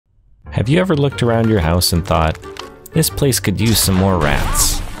Have you ever looked around your house and thought, this place could use some more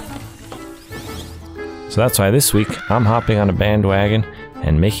rats? So that's why this week I'm hopping on a bandwagon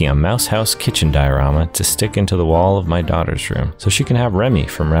and making a mouse house kitchen diorama to stick into the wall of my daughter's room so she can have Remy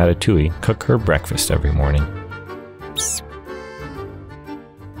from Ratatouille cook her breakfast every morning.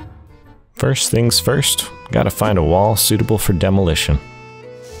 First things first, gotta find a wall suitable for demolition.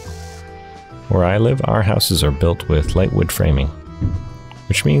 Where I live, our houses are built with light wood framing,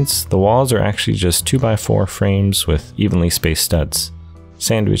 which means the walls are actually just 2x4 frames with evenly spaced studs,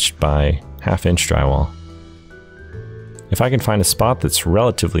 sandwiched by 1/2-inch drywall. If I can find a spot that's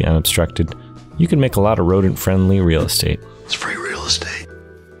relatively unobstructed, you can make a lot of rodent-friendly real estate. It's free real estate.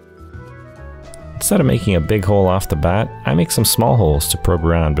 Instead of making a big hole off the bat, I make some small holes to probe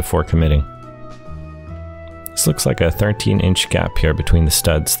around before committing. This looks like a 13-inch gap here between the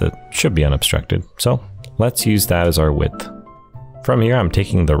studs that should be unobstructed, so let's use that as our width. From here, I'm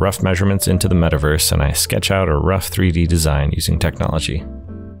taking the rough measurements into the metaverse and I sketch out a rough 3D design using technology.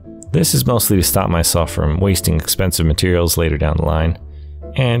 This is mostly to stop myself from wasting expensive materials later down the line,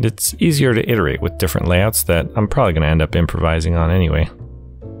 and it's easier to iterate with different layouts that I'm probably going to end up improvising on anyway.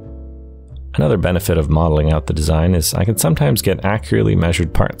 Another benefit of modeling out the design is I can sometimes get accurately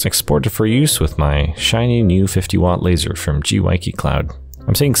measured parts exported for use with my shiny new 50-watt laser from GYK Cloud.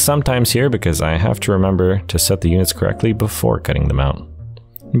 I'm saying sometimes here because I have to remember to set the units correctly before cutting them out.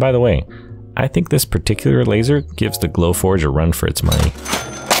 And by the way, I think this particular laser gives the Glowforge a run for its money.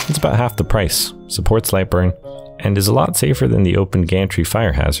 It's about half the price, supports light burn, and is a lot safer than the open gantry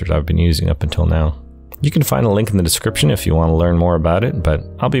fire hazard I've been using up until now. You can find a link in the description if you want to learn more about it, but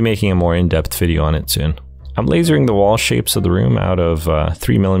I'll be making a more in-depth video on it soon. I'm lasering the wall shapes of the room out of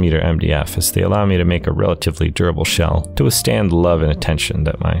 3mm MDF as they allow me to make a relatively durable shell to withstand the love and attention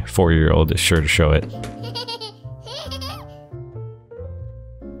that my 4-year-old is sure to show it.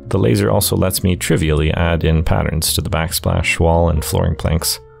 The laser also lets me trivially add in patterns to the backsplash, wall, and flooring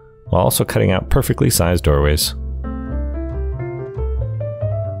planks, while also cutting out perfectly sized doorways.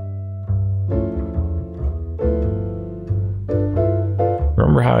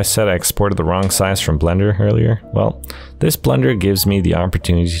 Remember how I said I exported the wrong size from Blender earlier? Well, this Blender gives me the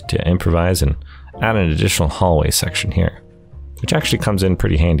opportunity to improvise and add an additional hallway section here, which actually comes in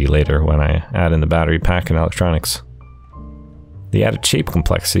pretty handy later when I add in the battery pack and electronics. The added shape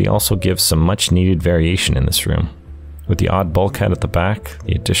complexity also gives some much needed variation in this room. With the odd bulkhead at the back,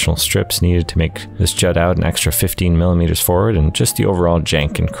 the additional strips needed to make this jut out an extra 15mm forward, and just the overall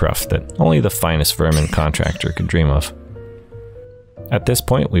jank and cruft that only the finest vermin contractor could dream of. At this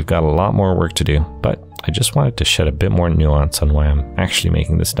point, we've got a lot more work to do, but I just wanted to shed a bit more nuance on why I'm actually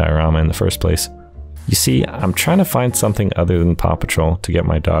making this diorama in the first place. You see, I'm trying to find something other than Paw Patrol to get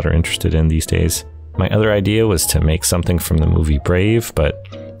my daughter interested in these days. My other idea was to make something from the movie Brave, but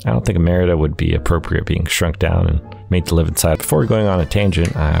I don't think Merida would be appropriate being shrunk down and made to live inside. Before going on a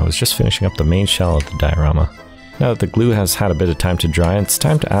tangent, I was just finishing up the main shell of the diorama. Now that the glue has had a bit of time to dry, it's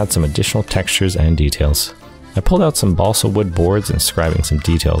time to add some additional textures and details. I pulled out some balsa wood boards and scribing some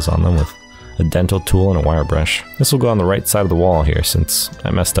details on them with a dental tool and a wire brush. This will go on the right side of the wall here since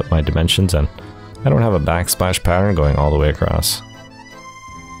I messed up my dimensions and I don't have a backsplash pattern going all the way across.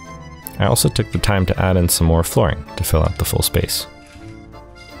 I also took the time to add in some more flooring to fill out the full space.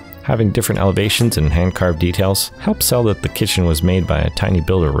 Having different elevations and hand-carved details helps sell that the kitchen was made by a tiny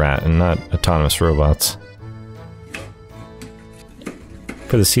builder rat and not autonomous robots.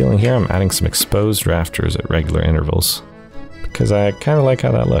 For the ceiling here, I'm adding some exposed rafters at regular intervals, because I kind of like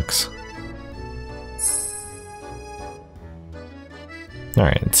how that looks.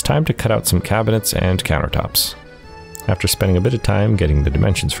 Alright, it's time to cut out some cabinets and countertops. After spending a bit of time getting the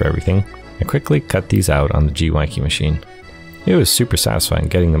dimensions for everything, I quickly cut these out on the GYK machine. It was super satisfying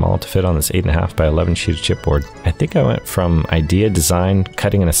getting them all to fit on this 8.5x11 sheet of chipboard. I think I went from idea, design,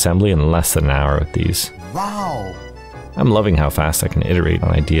 cutting, and assembly in less than an hour with these. Wow! I'm loving how fast I can iterate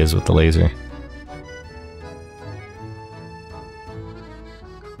on ideas with the laser.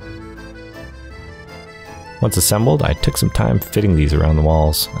 Once assembled, I took some time fitting these around the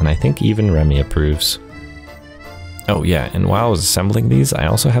walls, and I think even Remy approves. Oh yeah, and while I was assembling these, I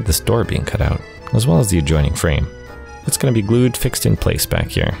also had this door being cut out, as well as the adjoining frame. It's going to be glued fixed in place back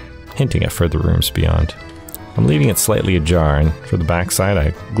here, hinting at further rooms beyond. I'm leaving it slightly ajar, and for the back side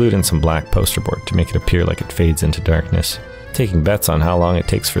I glued in some black poster board to make it appear like it fades into darkness, taking bets on how long it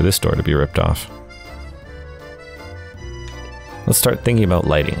takes for this door to be ripped off. Let's start thinking about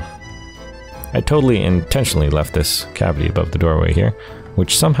lighting. I totally intentionally left this cavity above the doorway here,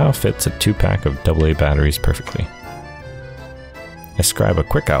 which somehow fits a 2-pack of AA batteries perfectly. I scribe a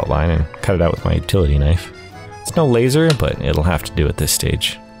quick outline and cut it out with my utility knife. It's no laser, but it'll have to do at this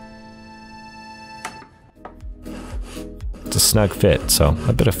stage. snug fit, so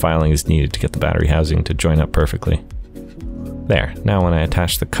a bit of filing is needed to get the battery housing to join up perfectly. There, now when I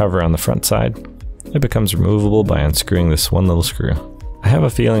attach the cover on the front side, it becomes removable by unscrewing this one little screw. I have a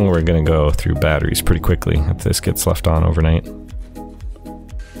feeling we're going to go through batteries pretty quickly if this gets left on overnight.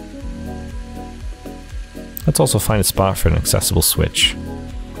 Let's also find a spot for an accessible switch.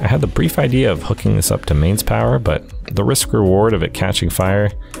 I had the brief idea of hooking this up to mains power, but the risk reward of it catching fire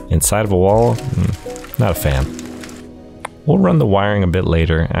inside of a wall, not a fan. We'll run the wiring a bit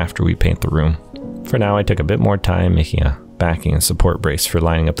later after we paint the room. For now, I took a bit more time making a backing and support brace for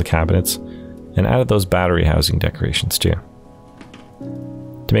lining up the cabinets, and added those battery housing decorations too.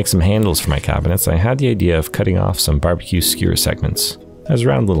 To make some handles for my cabinets, I had the idea of cutting off some barbecue skewer segments as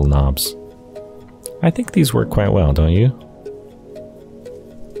round little knobs. I think these work quite well, don't you?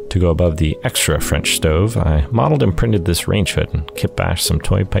 To go above the extra French stove, I modeled and printed this range hood and kit bashed some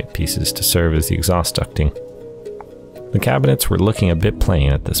toy pipe pieces to serve as the exhaust ducting. The cabinets were looking a bit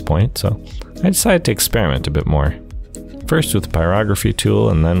plain at this point, so I decided to experiment a bit more. First with the pyrography tool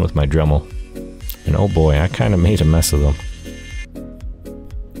and then with my Dremel. And oh boy, I kind of made a mess of them.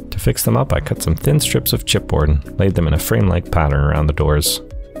 To fix them up, I cut some thin strips of chipboard and laid them in a frame-like pattern around the doors.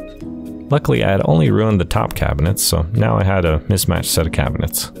 Luckily, I had only ruined the top cabinets, so now I had a mismatched set of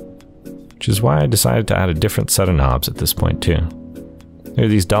cabinets. Which is why I decided to add a different set of knobs at this point too. They're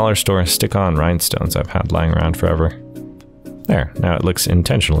these dollar store stick-on rhinestones I've had lying around forever. There, now it looks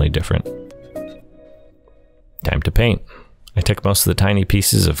intentionally different. Time to paint. I took most of the tiny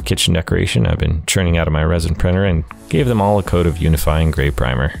pieces of kitchen decoration I've been churning out of my resin printer and gave them all a coat of unifying gray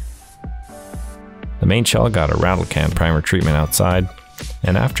primer. The main shell got a rattle can primer treatment outside,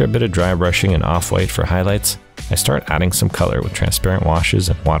 and after a bit of dry brushing and off-white for highlights, I start adding some color with transparent washes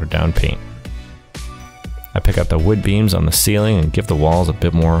and watered down paint. I pick out the wood beams on the ceiling and give the walls a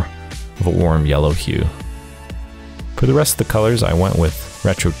bit more of a warm yellow hue. For the rest of the colors, I went with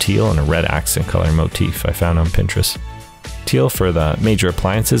retro teal and a red accent color motif I found on Pinterest. Teal for the major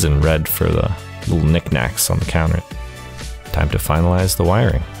appliances and red for the little knickknacks on the counter. Time to finalize the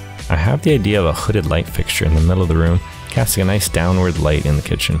wiring. I have the idea of a hooded light fixture in the middle of the room, casting a nice downward light in the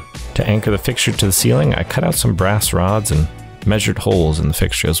kitchen. To anchor the fixture to the ceiling, I cut out some brass rods and measured holes in the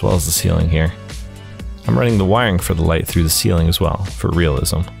fixture as well as the ceiling here. I'm running the wiring for the light through the ceiling as well, for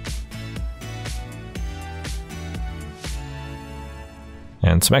realism.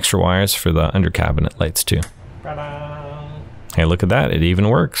 And some extra wires for the under cabinet lights too. Hey, look at that, it even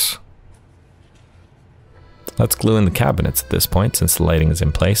works. Let's glue in the cabinets at this point since the lighting is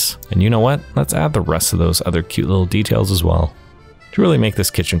in place. And you know what? Let's add the rest of those other cute little details as well, to really make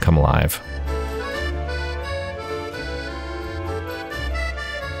this kitchen come alive.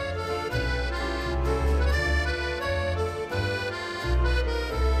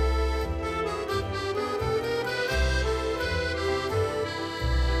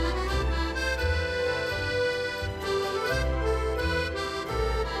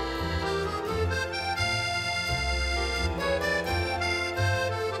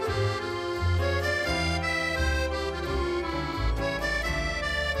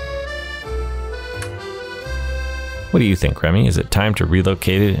 What do you think, Remy? Is it time to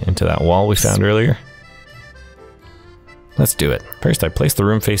relocate it into that wall we found earlier? Let's do it. First, I place the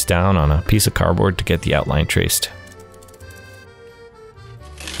room face down on a piece of cardboard to get the outline traced.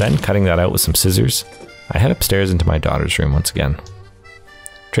 Then, cutting that out with some scissors, I head upstairs into my daughter's room once again.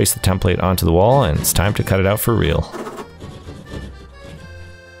 Trace the template onto the wall, and it's time to cut it out for real.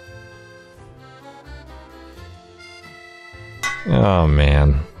 Oh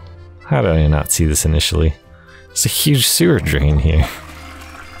man, how did I not see this initially? There's a huge sewer drain here.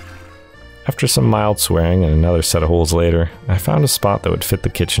 After some mild swearing and another set of holes later, I found a spot that would fit the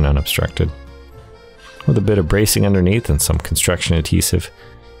kitchen unobstructed. With a bit of bracing underneath and some construction adhesive,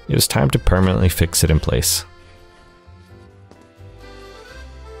 it was time to permanently fix it in place.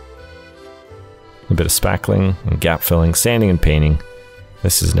 A bit of spackling and gap filling, sanding and painting.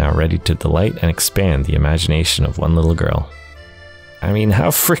 This is now ready to delight and expand the imagination of one little girl. I mean, how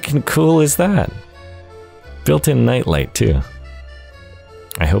freaking cool is that? Built-in nightlight too.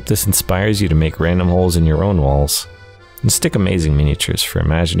 I hope this inspires you to make random holes in your own walls and stick amazing miniatures for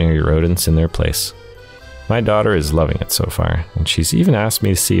imaginary rodents in their place. My daughter is loving it so far, and she's even asked me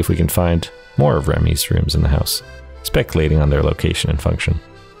to see if we can find more of Remy's rooms in the house, speculating on their location and function.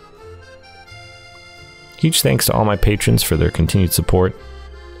 Huge thanks to all my patrons for their continued support,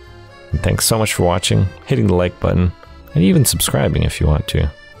 and thanks so much for watching, hitting the like button, and even subscribing if you want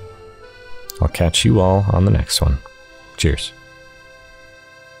to. I'll catch you all on the next one. Cheers.